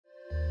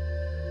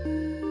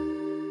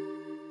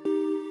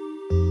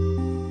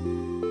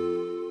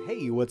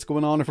what's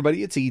going on,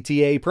 everybody? It's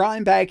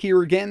ETAPRIME back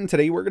here again.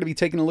 Today we're going to be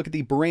taking a look at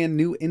the brand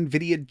new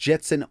Nvidia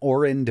Jetson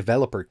Orin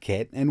developer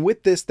kit, and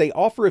with this they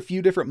offer a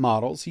few different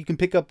models. You can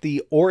pick up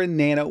the Orin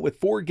Nano with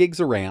 4 gigs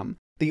of RAM,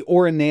 the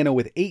Orin Nano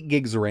with 8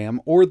 gigs of RAM,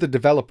 or the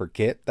developer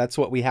kit. That's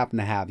what we happen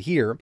to have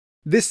here.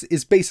 This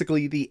is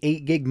basically the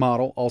 8 gig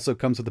model, also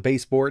comes with a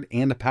baseboard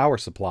and a power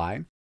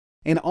supply.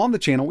 And on the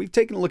channel, we've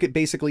taken a look at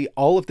basically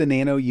all of the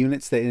Nano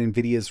units that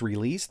Nvidia's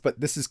released, but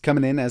this is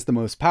coming in as the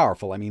most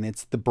powerful. I mean,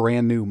 it's the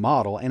brand new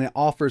model, and it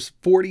offers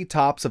 40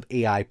 TOPS of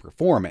AI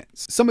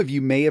performance. Some of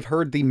you may have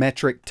heard the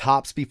metric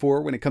TOPS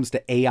before when it comes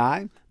to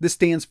AI. This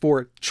stands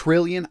for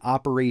trillion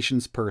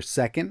operations per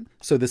second.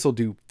 So this will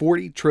do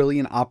 40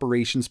 trillion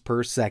operations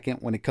per second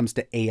when it comes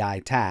to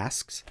AI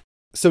tasks.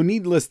 So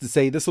needless to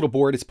say, this little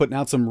board is putting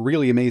out some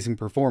really amazing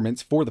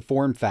performance for the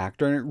form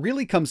factor, and it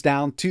really comes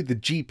down to the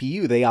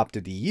GPU they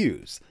opted to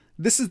use.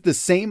 This is the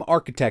same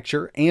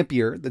architecture,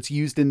 Ampere, that's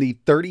used in the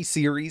 30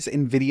 series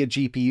Nvidia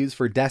GPUs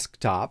for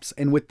desktops,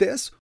 and with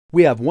this,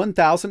 we have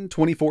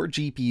 1024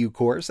 GPU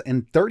cores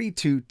and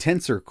 32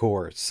 Tensor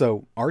Cores,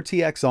 so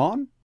RTX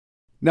on?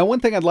 Now,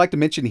 one thing I'd like to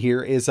mention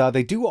here is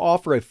they do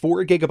offer a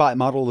 4 GB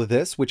model of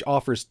this, which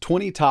offers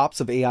 20 TOPS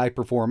of AI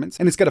performance,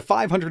 and it's got a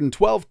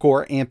 512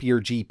 core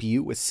Ampere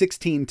GPU with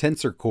 16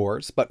 Tensor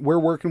Cores, but we're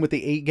working with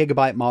the 8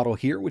 GB model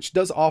here, which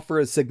does offer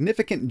a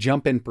significant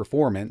jump in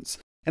performance,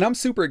 and I'm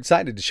super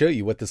excited to show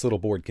you what this little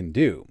board can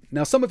do.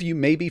 Now, some of you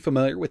may be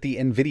familiar with the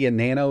Nvidia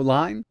Nano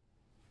line,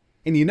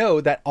 and you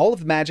know that all of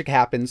the magic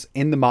happens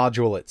in the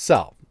module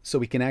itself, so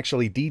we can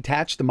actually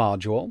detach the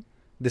module.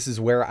 This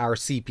is where our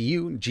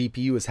CPU and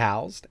GPU is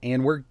housed,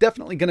 and we're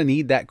definitely going to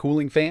need that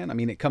cooling fan. I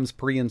mean, it comes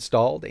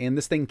pre-installed, and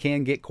this thing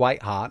can get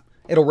quite hot.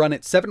 It'll run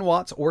at 7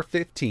 watts or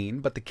 15,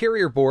 but the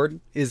carrier board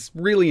is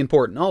really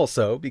important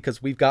also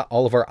because we've got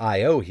all of our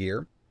I/O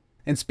here.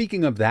 And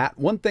speaking of that,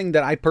 one thing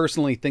that I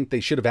personally think they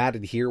should have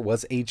added here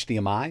was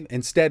HDMI.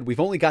 Instead, we've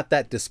only got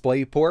that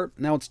display port.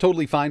 Now, it's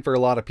totally fine for a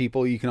lot of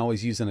people. You can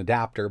always use an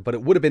adapter, but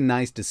it would have been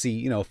nice to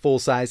see, a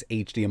full-size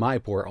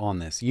HDMI port on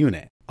this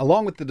unit.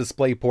 Along with the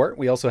display port,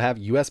 we also have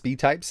USB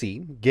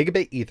Type-C,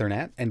 Gigabit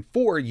Ethernet, and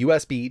 4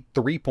 USB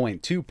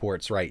 3.2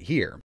 ports right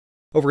here.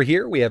 Over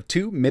here, we have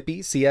 2 MIPI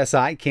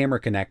CSI camera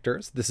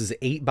connectors. This is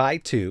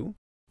 8x2,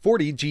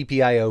 40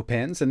 GPIO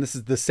pins, and this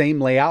is the same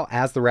layout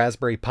as the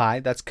Raspberry Pi.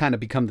 That's kind of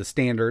become the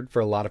standard for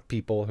a lot of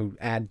people who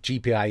add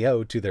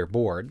GPIO to their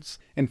boards.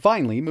 And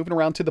finally, moving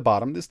around to the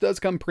bottom, this does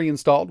come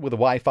pre-installed with a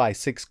Wi-Fi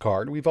 6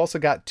 card. We've also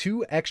got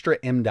 2 extra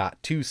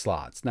M.2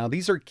 slots. Now,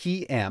 these are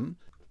key M.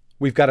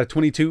 We've got a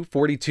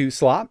 2242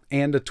 slot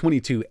and a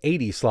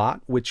 2280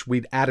 slot, which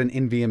we'd add an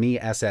NVMe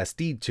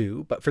SSD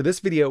to. But for this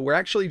video, we're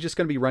actually just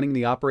going to be running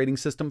the operating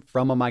system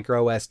from a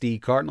micro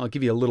SD card, and I'll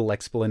give you a little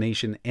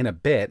explanation in a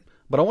bit.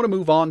 But I want to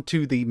move on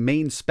to the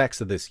main specs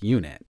of this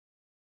unit.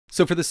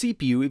 So for the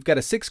CPU, we've got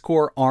a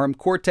 6-core ARM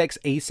Cortex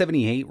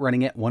A78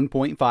 running at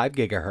 1.5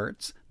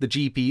 GHz. The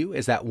GPU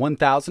is that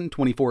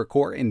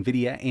 1024-core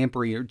Nvidia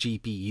Ampere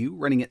GPU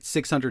running at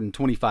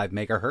 625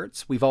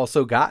 MHz. We've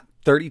also got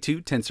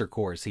 32 Tensor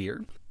Cores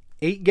here,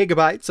 8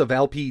 GB of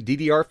LP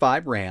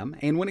DDR5 Ram,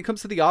 and when it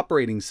comes to the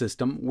operating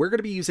system, we're going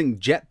to be using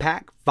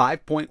Jetpack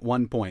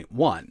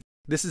 5.1.1.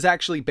 This is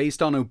actually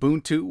based on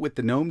Ubuntu with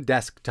the GNOME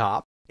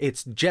desktop.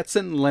 It's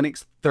Jetson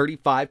Linux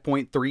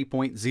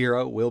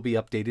 35.3.0 will be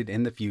updated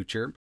in the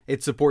future.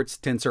 It supports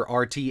Tensor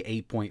RT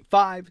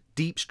 8.5,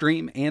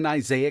 Deepstream, and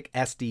Isaic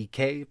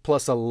SDK,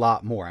 plus a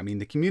lot more. I mean,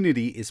 the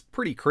community is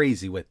pretty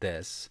crazy with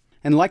this.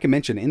 And like I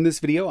mentioned, in this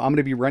video, I'm going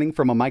to be running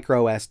from a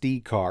micro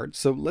SD card,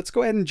 so let's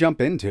go ahead and jump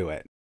into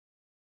it.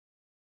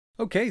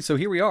 Okay, so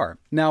here we are.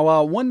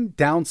 Now, one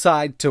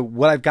downside to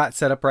what I've got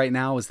set up right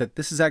now is that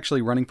this is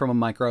actually running from a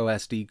micro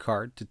SD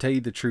card. To tell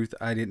you the truth,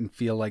 I didn't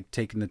feel like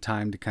taking the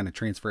time to kind of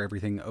transfer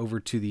everything over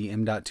to the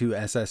M.2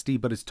 SSD,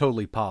 but it's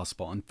totally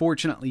possible.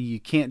 Unfortunately, you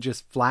can't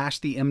just flash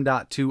the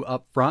M.2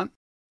 up front.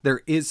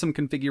 There is some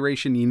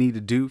configuration you need to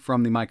do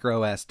from the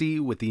micro SD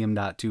with the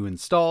M.2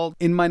 installed.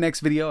 In my next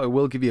video, I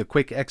will give you a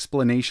quick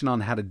explanation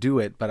on how to do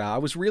it, but I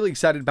was really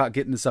excited about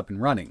getting this up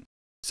and running.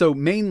 So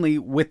mainly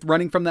with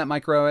running from that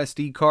micro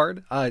SD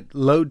card,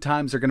 load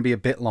times are going to be a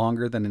bit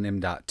longer than an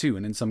M.2.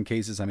 And in some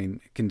cases, I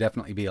mean, it can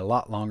definitely be a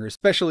lot longer,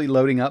 especially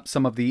loading up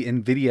some of the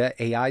Nvidia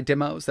AI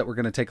demos that we're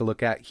going to take a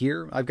look at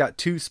here. I've got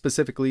 2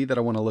 specifically that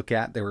I want to look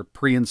at. They were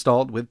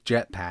pre-installed with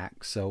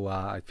Jetpack, so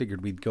I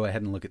figured we'd go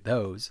ahead and look at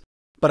those.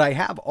 But I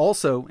have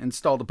also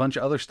installed a bunch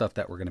of other stuff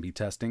that we're going to be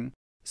testing,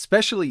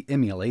 especially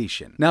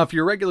emulation. Now, if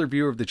you're a regular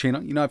viewer of the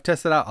channel, I've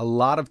tested out a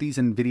lot of these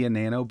Nvidia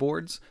Nano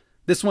boards.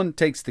 This one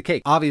takes the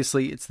cake.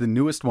 Obviously, it's the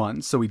newest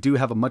one, so we do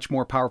have a much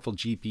more powerful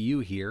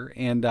GPU here,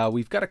 and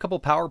we've got a couple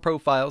power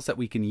profiles that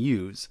we can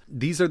use.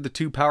 These are the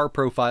 2 power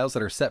profiles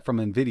that are set from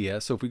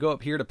Nvidia, so if we go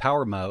up here to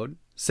power mode,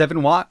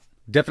 7 watt,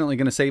 definitely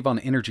going to save on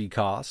energy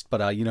cost,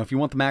 but if you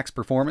want the max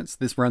performance,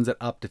 this runs at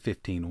up to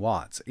 15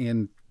 watts.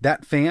 And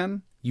that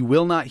fan, you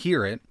will not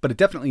hear it, but it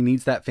definitely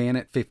needs that fan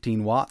at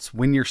 15 watts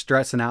when you're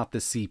stressing out the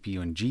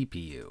CPU and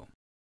GPU.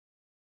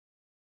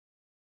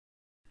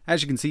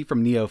 As you can see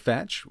from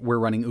NeoFetch, we're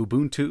running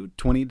Ubuntu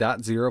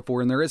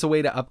 20.04, and there is a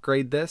way to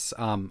upgrade this.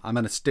 I'm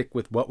going to stick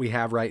with what we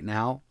have right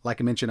now. Like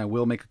I mentioned, I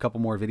will make a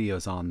couple more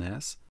videos on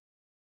this.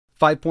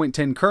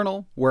 5.10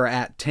 kernel, we're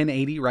at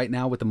 1080 right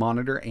now with the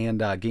monitor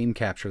and game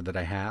capture that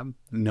I have.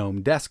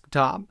 GNOME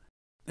desktop.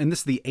 And this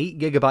is the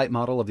 8GB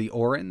model of the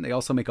Orin. They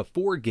also make a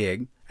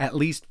 4GB, at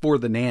least for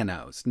the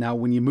Nanos. Now,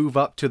 when you move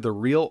up to the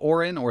real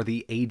Orin or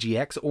the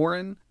AGX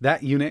Orin,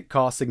 that unit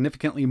costs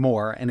significantly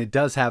more, and it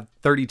does have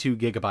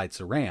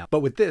 32GB of RAM.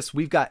 But with this,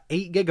 we've got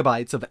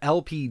 8GB of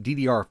LP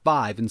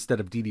DDR5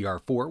 instead of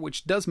DDR4,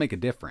 which does make a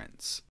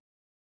difference.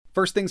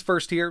 First things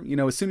first here,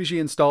 as soon as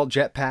you install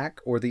Jetpack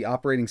or the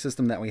operating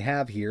system that we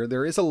have here,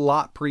 there is a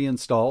lot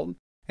pre-installed.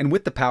 And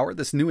with the power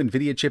this new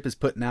Nvidia chip is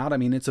putting out,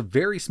 it's a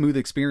very smooth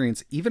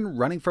experience, even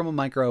running from a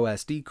micro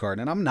SD card.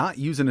 And I'm not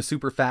using a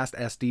super fast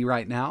SD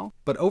right now,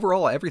 but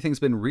overall everything's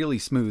been really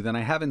smooth. And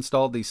I have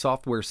installed the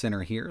software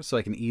center here so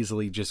I can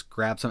easily just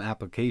grab some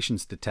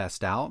applications to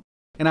test out.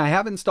 And I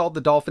have installed the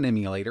Dolphin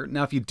emulator.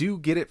 Now, if you do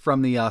get it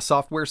from the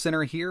software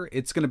center here,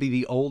 it's going to be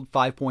the old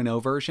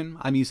 5.0 version.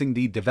 I'm using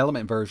the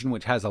development version,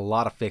 which has a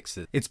lot of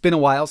fixes. It's been a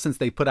while since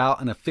they put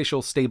out an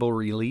official stable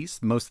release.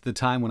 Most of the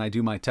time when I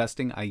do my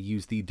testing, I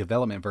use the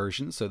development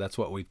version, so that's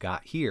what we've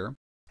got here.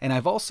 And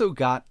I've also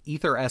got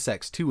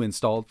EtherSX2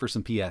 installed for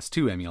some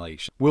PS2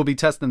 emulation. We'll be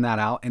testing that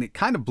out, and it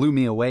kind of blew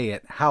me away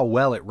at how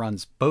well it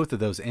runs both of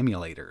those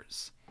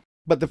emulators.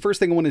 But the first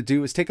thing I want to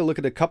do is take a look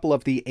at a couple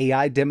of the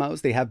AI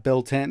demos they have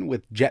built in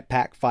with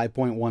Jetpack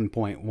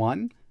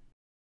 5.1.1.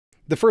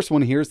 The first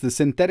one here is the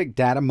synthetic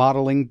data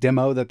modeling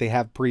demo that they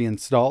have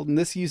pre-installed, and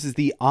this uses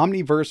the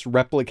Omniverse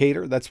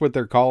Replicator, that's what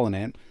they're calling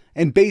it.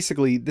 And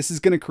basically, this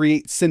is going to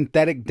create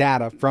synthetic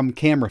data from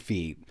camera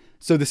feed.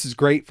 So this is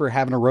great for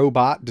having a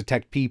robot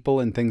detect people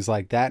and things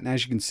like that. And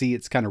as you can see,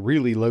 it's kind of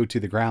really low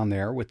to the ground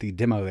there with the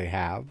demo they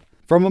have.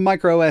 From a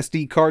micro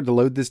SD card to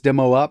load this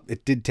demo up,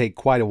 it did take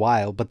quite a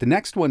while, but the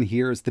next one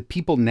here is the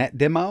PeopleNet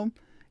demo.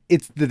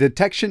 It's the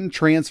Detection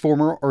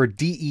Transformer, or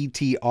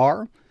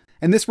DETR,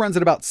 and this runs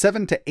at about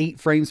 7 to 8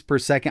 frames per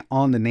second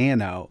on the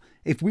Nano.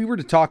 If we were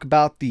to talk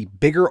about the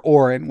bigger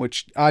Orin,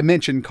 which I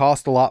mentioned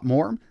cost a lot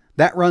more,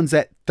 that runs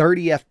at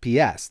 30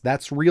 FPS.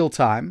 That's real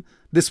time.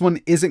 This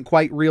one isn't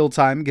quite real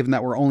time, given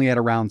that we're only at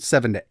around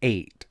 7 to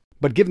 8.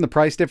 But given the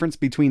price difference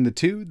between the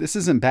two, this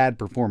isn't bad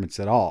performance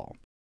at all.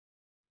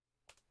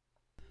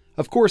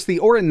 Of course, the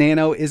Orin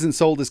Nano isn't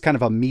sold as kind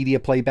of a media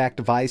playback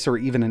device or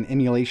even an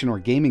emulation or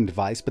gaming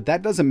device, but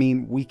that doesn't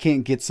mean we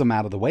can't get some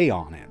out of the way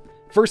on it.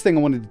 First thing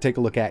I wanted to take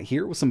a look at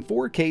here was some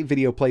 4K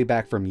video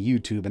playback from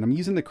YouTube, and I'm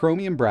using the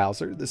Chromium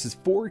browser. This is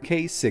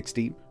 4K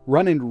 60,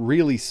 running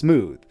really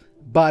smooth.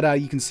 But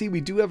you can see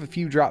we do have a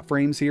few drop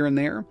frames here and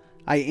there.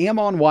 I am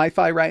on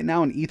Wi-Fi right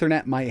now, and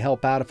Ethernet might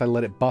help out if I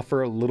let it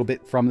buffer a little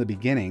bit from the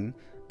beginning,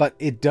 but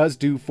it does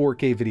do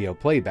 4K video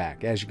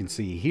playback, as you can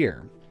see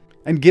here.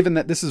 And given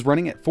that this is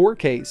running at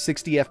 4K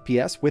 60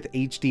 FPS with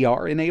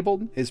HDR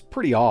enabled, is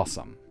pretty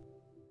awesome.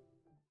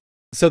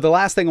 So the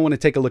last thing I want to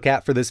take a look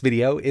at for this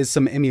video is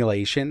some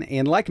emulation,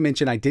 and like I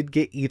mentioned, I did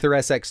get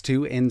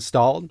EtherSX2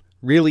 installed.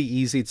 Really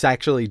easy, it's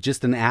actually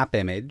just an app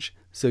image,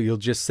 so you'll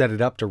just set it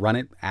up to run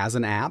it as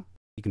an app.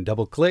 You can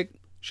double click,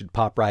 should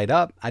pop right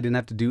up. I didn't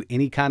have to do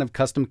any kind of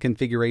custom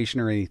configuration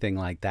or anything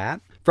like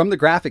that. From the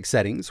graphics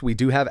settings, we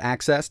do have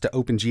access to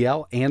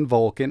OpenGL and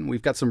Vulkan.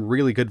 We've got some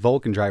really good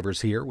Vulkan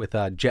drivers here with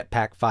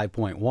Jetpack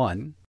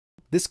 5.1.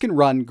 This can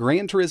run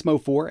Gran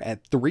Turismo 4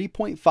 at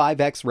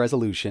 3.5x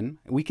resolution.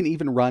 We can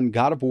even run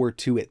God of War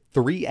 2 at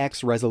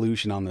 3x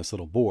resolution on this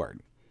little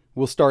board.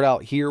 We'll start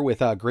out here with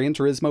Gran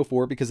Turismo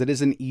 4 because it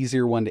is an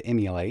easier one to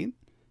emulate.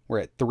 We're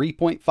at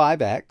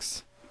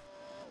 3.5x.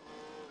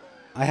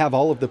 I have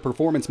all of the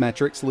performance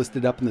metrics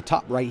listed up in the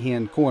top right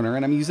hand corner,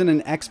 and I'm using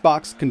an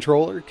Xbox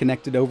controller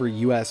connected over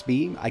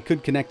USB. I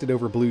could connect it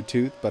over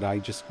Bluetooth, but I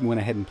just went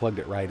ahead and plugged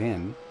it right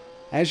in.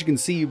 As you can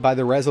see by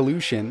the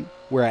resolution,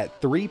 we're at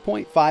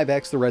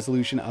 3.5x the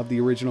resolution of the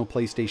original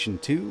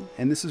PlayStation 2,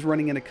 and this is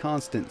running at a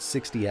constant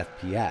 60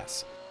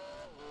 FPS.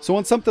 So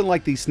on something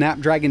like the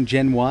Snapdragon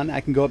Gen 1,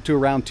 I can go up to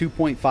around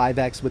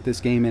 2.5x with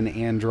this game in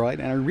Android,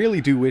 and I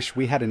really do wish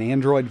we had an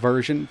Android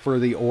version for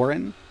the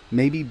Orin.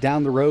 Maybe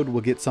down the road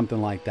we'll get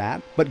something like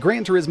that. But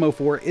Gran Turismo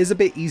 4 is a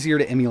bit easier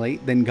to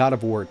emulate than God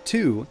of War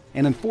 2,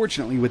 and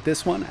unfortunately with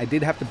this one, I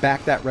did have to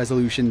back that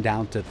resolution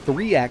down to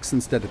 3x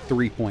instead of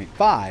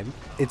 3.5.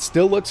 It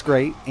still looks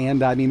great,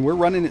 and we're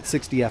running at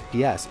 60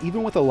 FPS.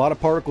 Even with a lot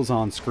of particles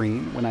on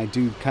screen, when I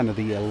do kind of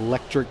the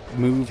electric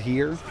move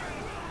here,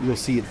 you'll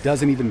see it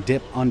doesn't even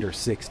dip under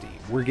 60.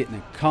 We're getting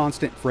a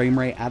constant frame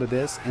rate out of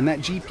this, and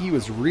that GPU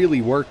is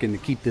really working to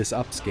keep this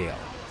upscale.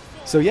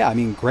 So yeah,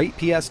 great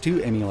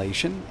PS2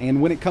 emulation,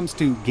 and when it comes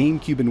to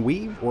Gamecube and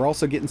Wii, we're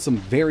also getting some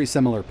very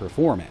similar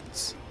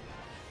performance.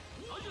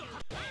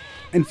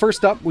 And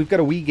first up, we've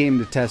got a Wii game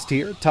to test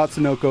here,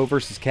 Tatsunoko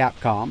vs.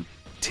 Capcom,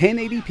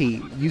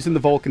 1080p using the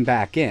Vulkan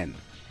backend.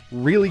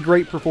 Really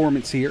great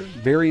performance here,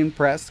 very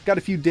impressed. Got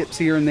a few dips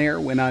here and there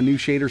when new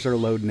shaders are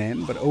loading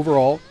in, but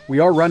overall, we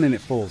are running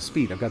at full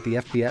speed. I've got the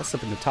FPS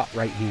up in the top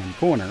right hand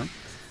corner.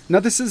 Now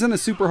this isn't a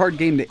super hard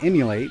game to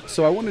emulate,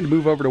 so I wanted to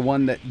move over to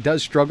one that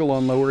does struggle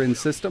on lower end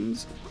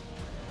systems.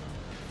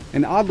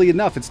 And oddly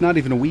enough, it's not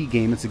even a Wii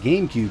game, it's a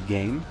Gamecube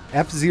game,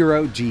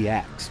 F-Zero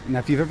GX. Now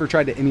if you've ever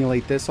tried to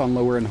emulate this on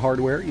lower end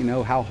hardware, you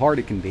know how hard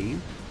it can be.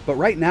 But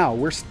right now,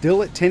 we're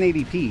still at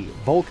 1080p,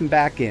 Vulkan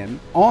back in,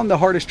 on the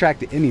hardest track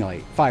to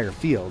emulate, Fire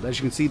Field. As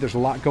you can see, there's a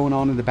lot going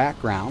on in the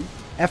background.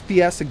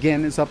 FPS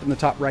again is up in the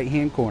top right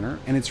hand corner,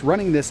 and it's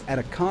running this at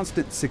a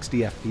constant 60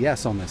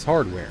 FPS on this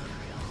hardware.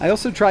 I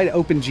also tried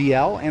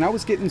OpenGL, and I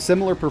was getting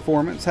similar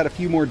performance, had a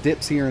few more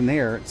dips here and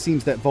there. It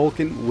seems that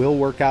Vulkan will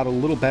work out a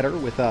little better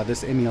with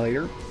this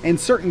emulator. In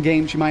certain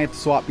games, you might have to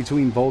swap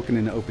between Vulkan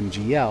and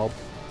OpenGL,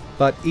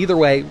 but either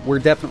way, we're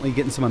definitely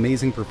getting some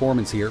amazing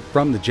performance here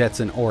from the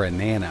Jetson Orin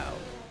NANO.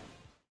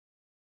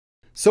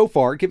 So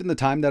far, given the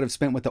time that I've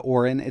spent with the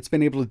Orin, it's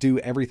been able to do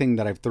everything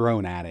that I've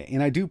thrown at it,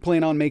 and I do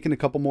plan on making a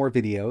couple more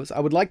videos. I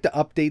would like to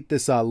update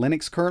this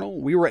Linux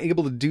kernel. We were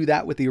able to do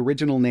that with the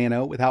original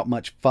Nano without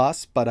much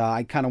fuss, but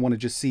I kind of want to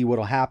just see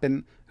what'll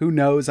happen. Who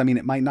knows? I mean,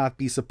 it might not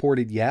be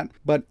supported yet,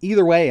 but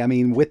either way, I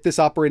mean, with this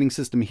operating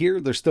system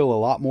here, there's still a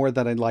lot more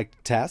that I'd like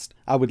to test.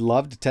 I would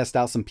love to test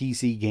out some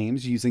PC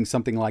games using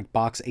something like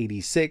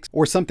Box86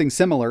 or something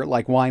similar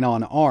like Wine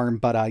on ARM,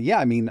 but yeah,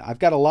 I mean, I've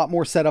got a lot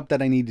more setup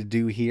that I need to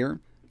do here.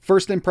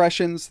 First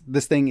impressions,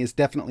 this thing is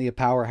definitely a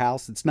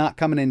powerhouse. It's not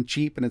coming in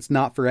cheap and it's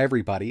not for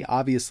everybody.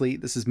 Obviously,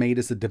 this is made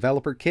as a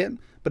developer kit,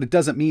 but it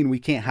doesn't mean we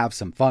can't have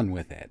some fun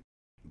with it.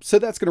 So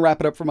that's going to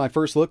wrap it up for my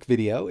first look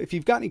video. If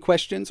you've got any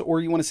questions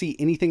or you want to see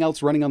anything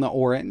else running on the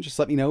Orin, just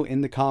let me know in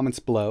the comments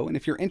below. And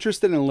if you're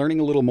interested in learning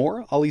a little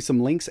more, I'll leave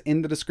some links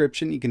in the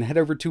description. You can head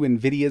over to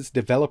Nvidia's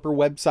developer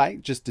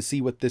website just to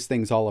see what this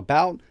thing's all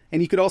about.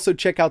 And you could also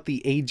check out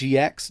the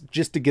AGX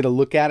just to get a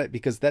look at it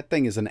because that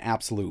thing is an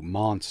absolute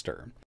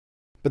monster.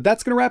 But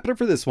that's going to wrap it up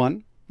for this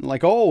one.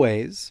 Like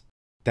always,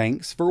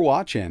 thanks for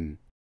watching.